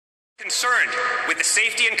Concerned with the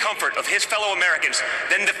safety and comfort of his fellow Americans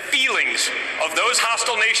than the feelings of those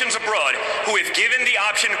hostile nations abroad who, if given the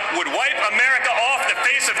option, would wipe America off the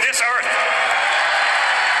face of this earth.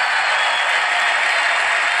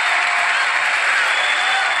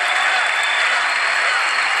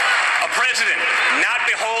 A president not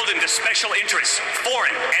beholden to special interests,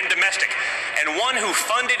 foreign and domestic, and one who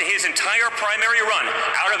funded his entire primary run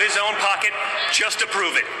out of his own pocket just to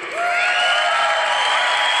prove it.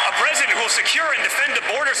 A president who will secure and defend the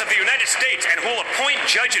borders of the United States and who will appoint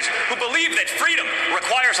judges who believe that freedom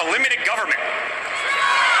requires a limited government.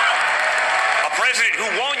 A president who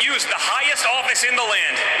won't use the highest office in the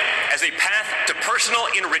land as a path to personal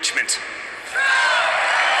enrichment.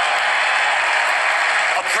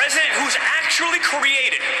 A president who's actually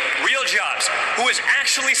created real jobs, who has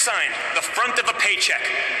actually signed the front of a paycheck,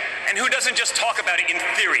 and who doesn't just talk about it in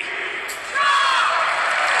theory.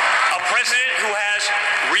 A president who has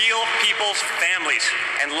real people's families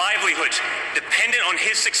and livelihoods dependent on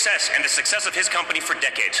his success and the success of his company for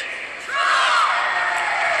decades.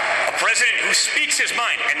 A president who speaks his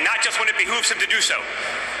mind, and not just when it behooves him to do so,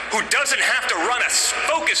 who doesn't have to run a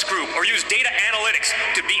focus group or use data analytics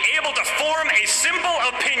to be able to form a simple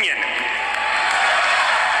opinion,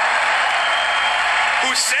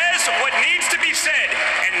 who says what needs to be said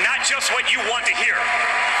and not just what you want to hear.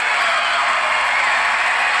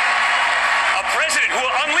 A president who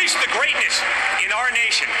will unleash the greatness in our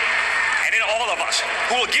nation and in all of us,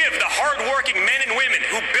 who will give the hard-working men and women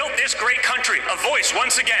who built this great country a voice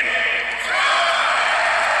once again.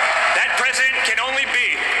 That president can only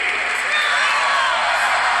be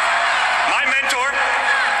my mentor,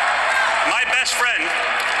 my best friend,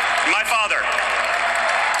 my father,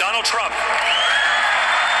 Donald Trump.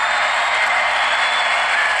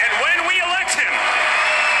 And when we elect him,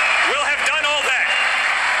 we'll have done all that.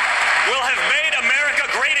 We'll have made America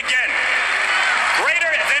great again,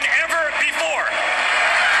 greater than ever before.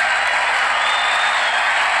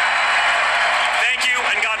 Thank you,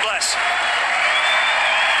 and God bless.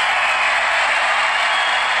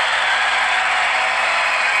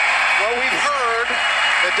 Well, we've heard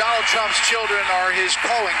that Donald Trump's children are his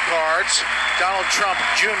calling cards. Donald Trump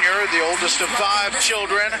Jr., the oldest of 5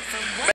 children.